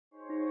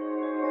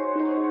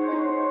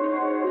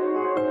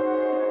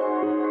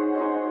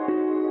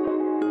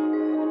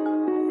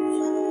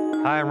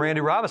Hi, I'm Randy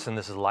Robinson.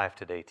 This is Life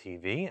Today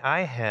TV.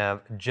 I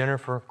have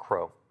Jennifer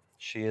Crow.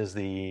 She is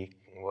the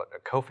a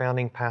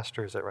co-founding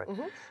pastor, is that right,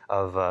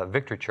 of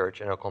Victory Church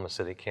in Oklahoma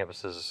City,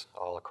 campuses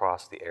all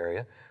across the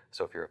area.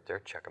 So if you're up there,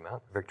 check them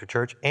out, Victory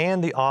Church.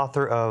 And the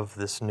author of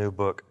this new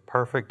book,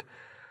 Perfect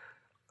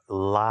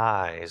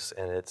Lies,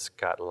 and it's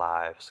got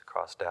lives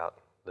crossed out.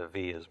 The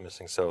V is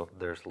missing, so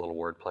there's a little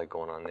wordplay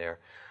going on there.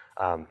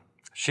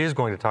 She is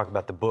going to talk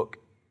about the book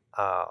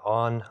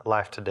on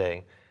Life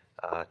Today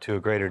to a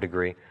greater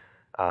degree.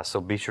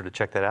 So be sure to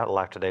check that out,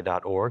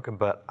 lifetoday.org.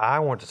 But I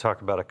want to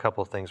talk about a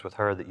couple of things with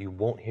her that you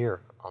won't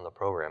hear on the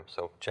program.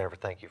 So Jennifer,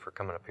 thank you for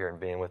coming up here and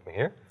being with me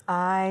here.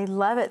 I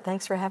love it.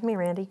 Thanks for having me,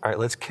 Randy. All right,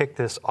 let's kick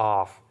this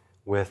off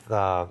with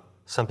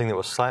something that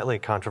was slightly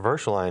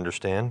controversial, I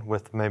understand,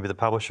 with maybe the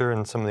publisher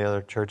and some of the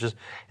other churches,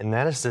 and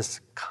that is this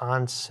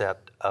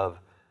concept of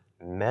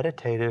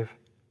meditative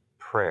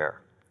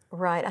prayer.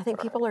 Right. I think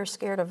people are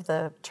scared of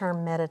the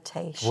term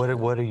meditation.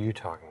 What are you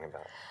talking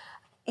about?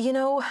 You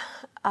know,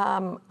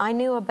 I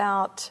knew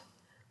about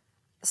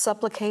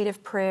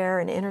supplicative prayer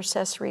and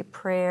intercessory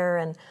prayer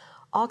and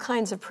all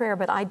kinds of prayer,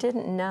 but I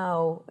didn't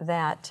know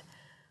that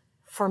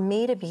for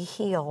me to be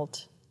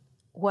healed,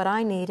 what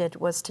I needed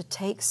was to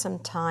take some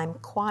time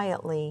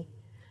quietly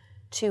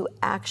to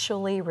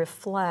actually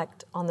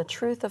reflect on the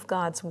truth of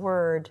God's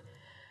Word,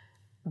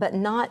 but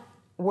not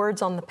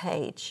words on the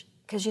page.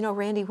 Because, you know,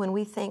 Randy, when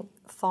we think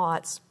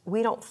thoughts,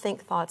 we don't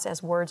think thoughts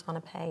as words on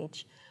a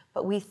page,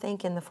 but we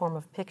think in the form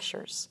of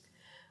pictures.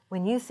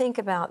 When you think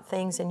about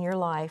things in your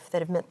life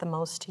that have meant the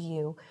most to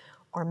you,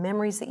 or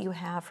memories that you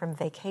have from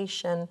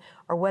vacation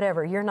or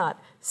whatever, you're not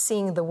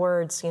seeing the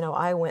words, you know,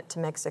 I went to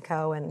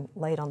Mexico and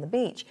laid on the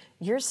beach.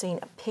 You're seeing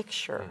a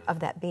picture of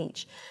that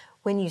beach.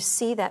 When you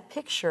see that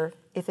picture,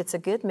 if it's a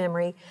good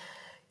memory,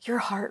 your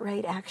heart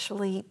rate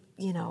actually,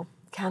 you know,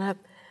 kind of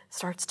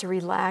starts to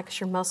relax,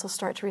 your muscles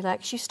start to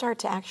relax. You start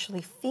to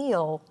actually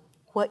feel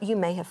what you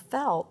may have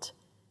felt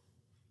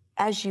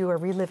as you are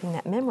reliving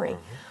that memory.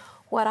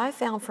 What I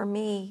found for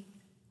me,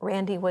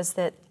 Randy, was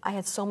that I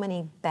had so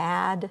many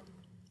bad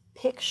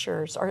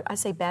pictures, or I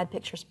say bad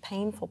pictures,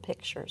 painful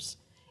pictures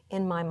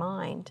in my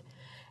mind.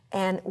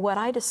 And what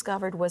I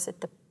discovered was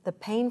that the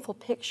painful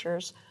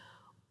pictures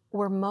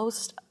were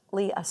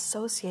mostly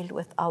associated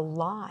with a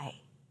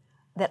lie,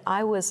 that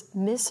I was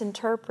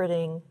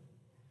misinterpreting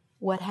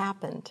what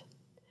happened.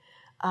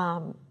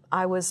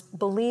 I was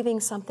believing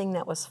something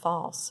that was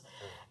false.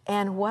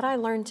 And what I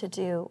learned to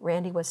do,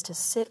 Randy, was to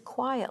sit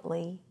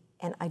quietly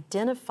and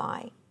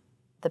identify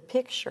the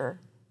picture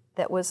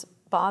that was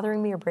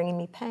bothering me or bringing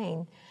me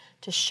pain,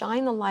 to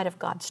shine the light of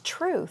God's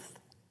truth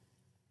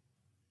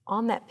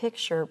on that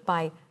picture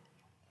by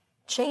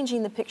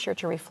changing the picture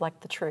to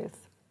reflect the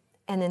truth,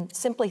 and then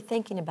simply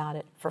thinking about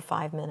it for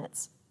 5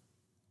 minutes.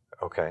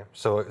 Okay,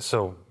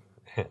 so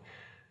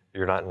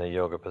you're not in a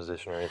yoga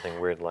position or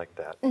anything weird like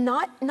that?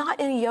 Not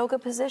in a yoga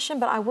position,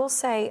 but I will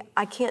say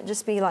I can't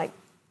just be like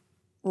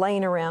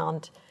laying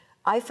around.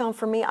 I found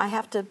for me, I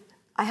have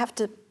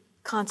to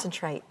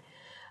concentrate.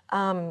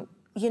 You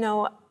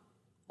know,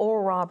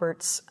 Oral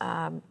Roberts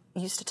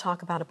used to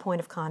talk about a point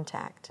of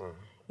contact.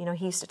 You know,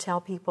 he used to tell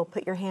people,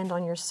 put your hand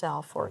on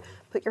yourself or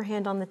put your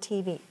hand on the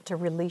TV to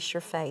release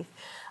your faith.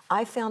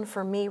 I found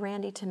for me,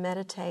 Randy, to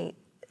meditate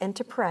and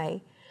to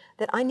pray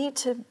that I need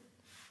to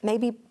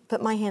maybe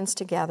put my hands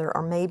together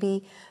or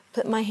maybe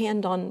put my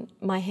hand on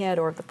my head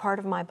or the part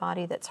of my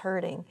body that's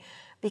hurting.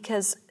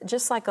 Because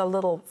just like a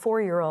little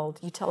 4-year-old,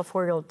 you tell a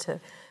 4-year-old to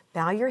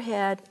bow your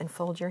head and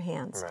fold your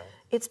hands. Right.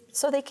 It's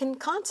so they can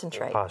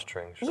concentrate.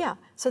 Posturing. Sure. Yeah,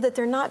 so that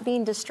they're not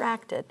being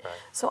distracted. Right.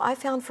 So I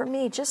found for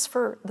me, just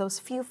for those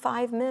few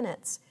 5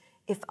 minutes,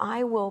 if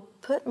I will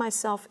put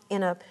myself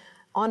in a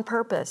on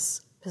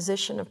purpose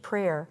position of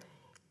prayer,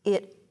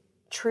 it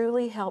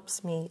truly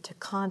helps me to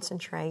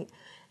concentrate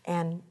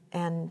and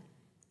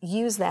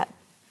use that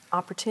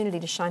opportunity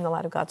to shine the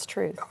light of God's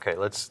truth. Okay,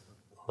 let's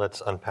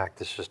unpack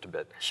this just a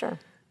bit. Sure.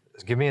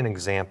 Give me an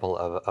example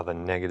of a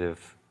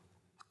negative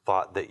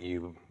thought that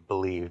you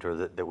believed or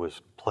that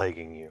was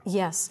plaguing you.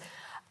 Yes.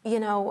 You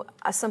know,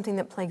 something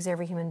that plagues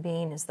every human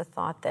being is the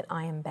thought that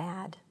I am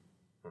bad.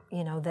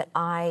 You know, that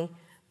I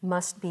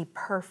must be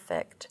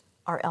perfect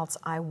or else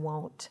I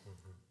won't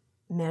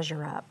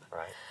measure up.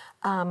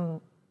 Right.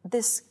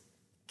 This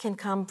can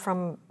come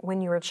from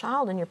when you're a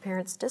child and your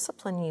parents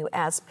discipline you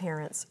as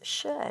parents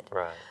should.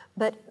 Right.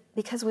 But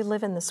because we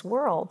live in this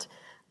world,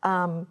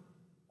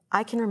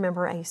 I can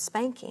remember a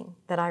spanking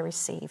that I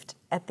received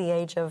at the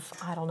age of,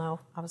 I don't know,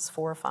 I was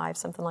 4 or 5,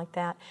 something like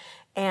that.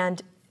 And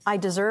I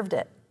deserved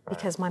it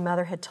because my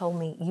mother had told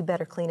me, you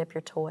better clean up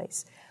your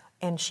toys.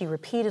 And she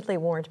repeatedly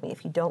warned me,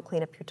 if you don't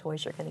clean up your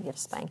toys, you're going to get a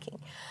spanking.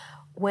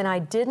 When I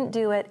didn't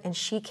do it, and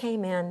she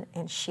came in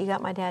and she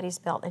got my daddy's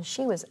belt, and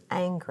she was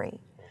angry.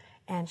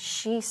 And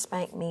she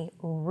spanked me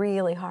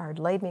really hard,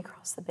 laid me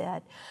across the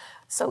bed.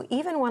 So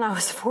even when I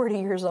was 40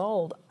 years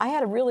old, I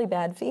had a really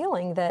bad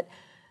feeling that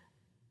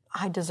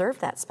I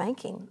deserved that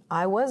spanking.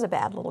 I was a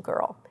bad little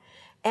girl.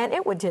 And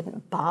it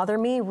didn't bother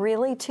me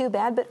really too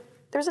bad, but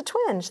there's a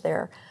twinge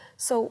there.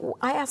 So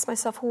I asked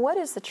myself, what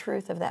is the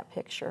truth of that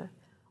picture?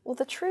 Well,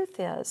 the truth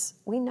is,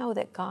 we know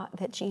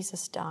that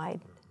Jesus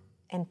died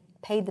and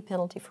paid the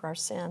penalty for our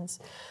sins.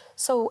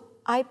 So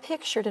I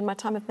pictured in my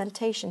time of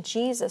meditation,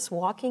 Jesus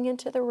walking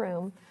into the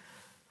room,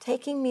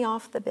 taking me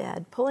off the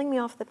bed, pulling me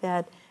off the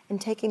bed, and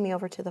taking me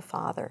over to the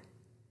Father.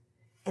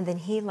 And then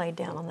he laid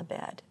down on the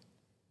bed,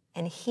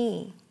 and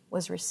he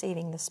was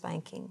receiving the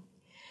spanking.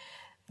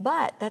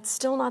 But that's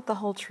still not the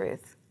whole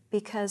truth,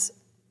 because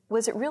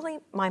was it really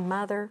my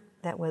mother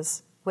that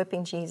was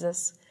whipping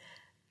Jesus?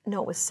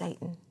 No, it was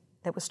Satan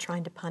that was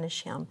trying to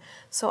punish him.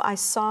 So I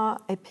saw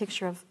a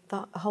picture of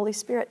the Holy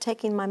Spirit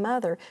taking my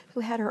mother,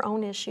 who had her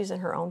own issues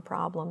and her own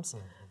problems,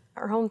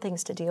 her own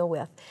things to deal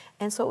with.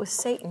 And so it was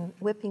Satan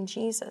whipping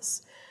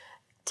Jesus,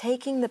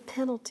 taking the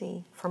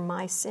penalty for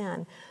my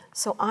sin.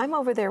 So I'm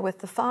over there with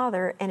the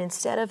Father, and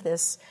instead of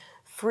this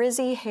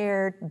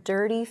frizzy-haired,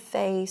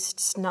 dirty-faced,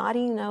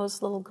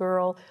 snotty-nosed little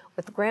girl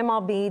with grandma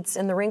beads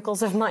and the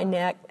wrinkles of my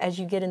neck, as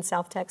you get in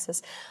South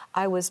Texas,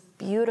 I was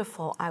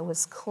beautiful, I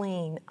was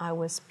clean, I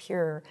was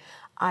pure,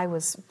 I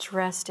was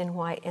dressed in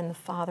white, and the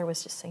Father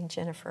was just saying,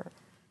 Jennifer,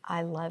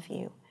 I love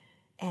you,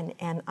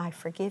 and I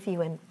forgive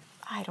you, and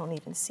I don't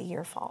even see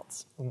your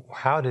faults.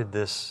 How did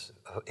this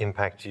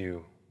impact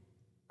you,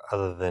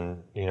 other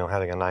than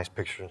having a nice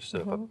picture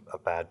instead of a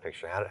bad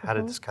picture? How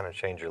did this kind of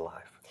change your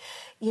life?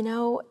 You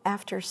know,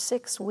 after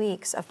 6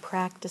 weeks of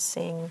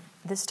practicing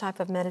this type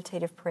of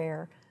meditative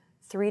prayer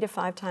 3 to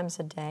 5 times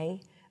a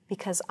day,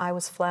 because I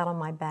was flat on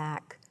my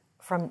back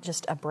from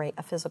just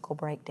a physical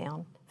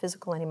breakdown,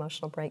 physical and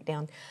emotional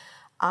breakdown,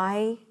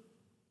 I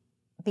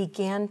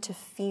began to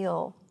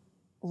feel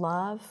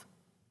love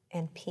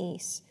and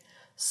peace,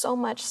 so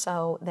much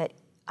so that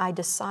I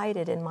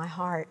decided in my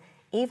heart,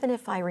 even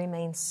if I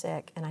remain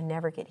sick and I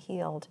never get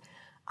healed,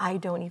 I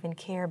don't even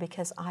care,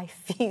 because I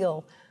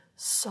feel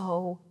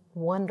so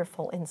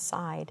wonderful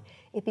inside.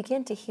 It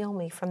began to heal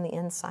me from the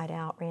inside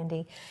out,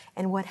 Randy.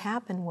 And what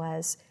happened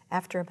was,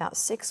 after about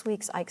 6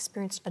 weeks, I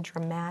experienced a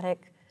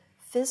dramatic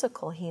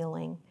physical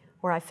healing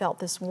where I felt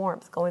this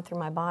warmth going through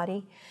my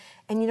body.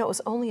 And it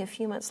was only a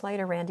few months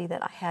later, Randy,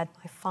 that I had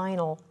my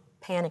final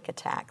panic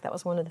attack. That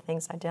was one of the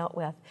things I dealt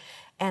with.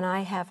 And I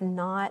have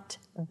not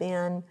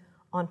been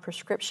on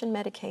prescription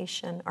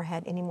medication or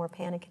had any more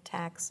panic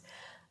attacks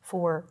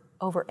for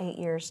over 8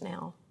 years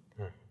now.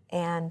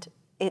 And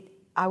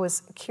I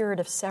was cured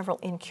of several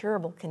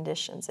incurable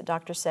conditions. The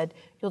doctor said,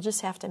 you'll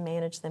just have to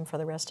manage them for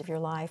the rest of your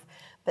life.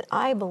 But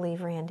I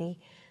believe, Randy,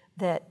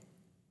 that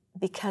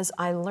because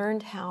I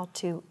learned how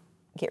to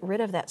get rid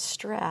of that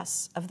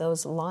stress of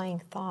those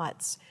lying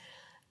thoughts,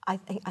 I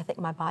think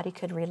my body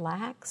could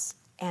relax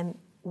and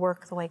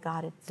work the way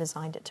God had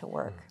designed it to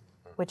work,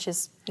 which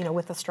is,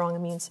 with a strong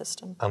immune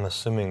system. I'm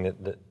assuming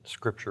that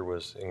Scripture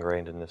was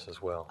ingrained in this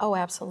as well. Oh,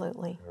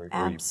 absolutely.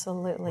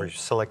 Absolutely. Were you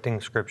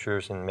selecting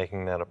Scriptures and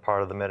making that a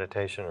part of the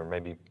meditation, or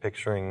maybe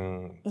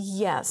picturing?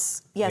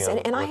 Yes.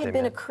 And I had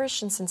been a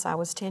Christian since I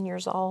was 10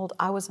 years old.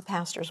 I was a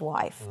pastor's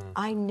wife.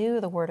 I knew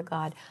the Word of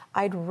God.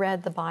 I'd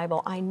read the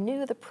Bible. I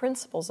knew the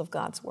principles of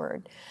God's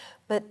Word.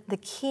 But the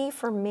key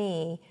for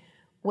me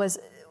was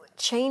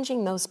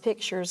changing those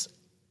pictures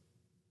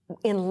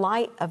in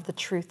light of the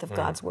truth of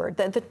God's Word.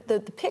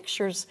 The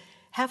pictures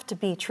have to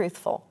be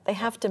truthful. They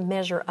have to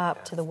measure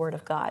up to the Word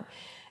of God.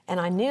 And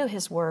I knew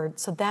His Word,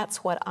 so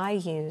that's what I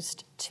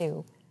used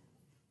to.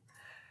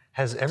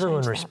 Has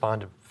everyone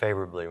responded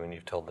favorably when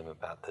you've told them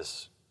about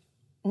this?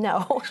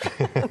 No.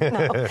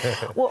 No.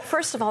 Well,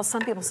 first of all,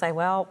 some people say,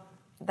 well,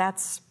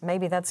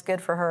 maybe that's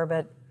good for her,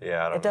 but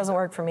it doesn't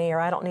work for me,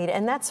 or I don't need it.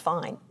 And that's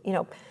fine.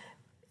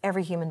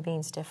 Every human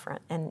being's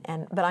different,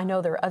 but I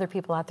know there are other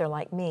people out there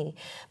like me.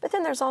 But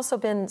then there's also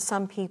been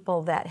some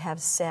people that have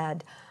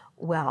said,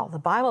 well, the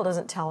Bible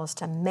doesn't tell us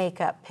to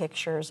make up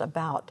pictures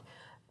about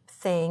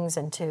things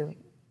and to,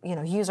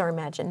 use our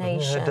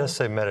imagination. It does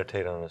say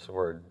meditate on this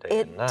word day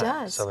and night. It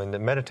does. So, the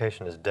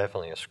meditation is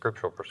definitely a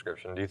scriptural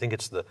prescription. Do you think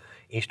it's the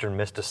Eastern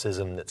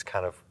mysticism that's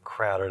kind of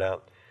crowded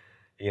out,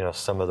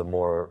 some of the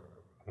more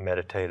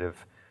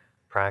meditative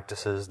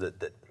practices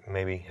that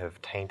maybe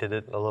have tainted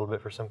it a little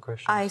bit for some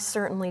Christians? I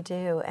certainly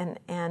do.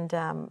 And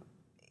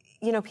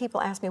people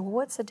ask me, well,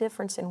 what's the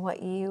difference in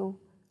what you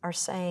are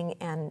saying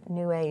and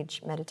New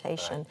Age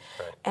meditation?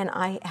 Right. And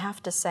I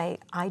have to say,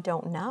 I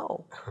don't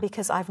know,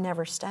 because I've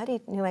never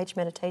studied New Age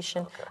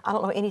meditation. Okay. I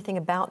don't know anything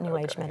about New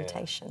Age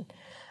meditation. Yeah.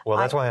 Well,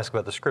 that's why I ask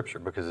about the Scripture,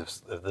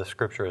 because if the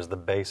Scripture is the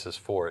basis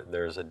for it,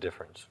 there's a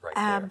difference right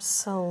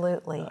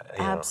Absolutely. there.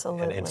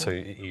 Absolutely. And so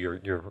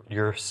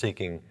you're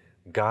seeking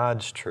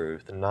God's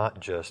truth, not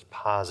just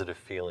positive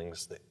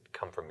feelings that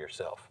come from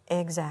yourself.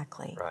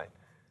 Exactly. Right.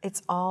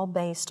 It's all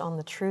based on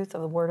the truth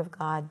of the Word of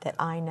God that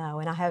I know.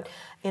 And I have,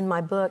 in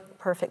my book,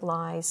 Perfect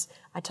Lies,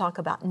 I talk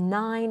about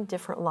 9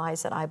 different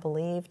lies that I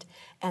believed,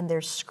 and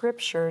there's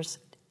scriptures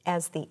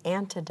as the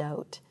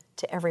antidote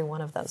to every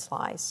one of those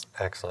lies.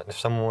 Excellent. If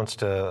someone wants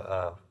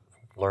to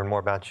learn more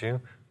about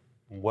you,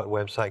 what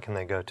website can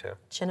they go to?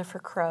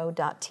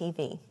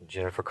 JenniferCrow.tv.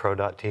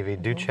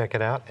 JenniferCrow.tv. Do check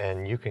it out,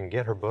 and you can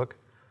get her book,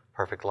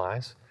 Perfect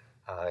Lies.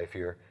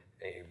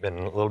 you've been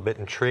a little bit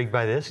intrigued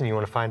by this and you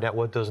want to find out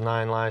what those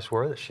 9 lies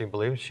were that she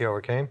believed she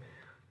overcame,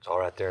 it's all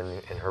right there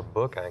in her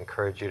book. I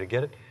encourage you to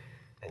get it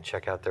and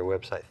check out their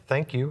website.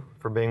 Thank you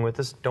for being with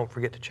us. Don't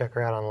forget to check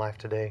her out on Life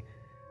Today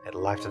at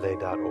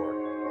lifetoday.org.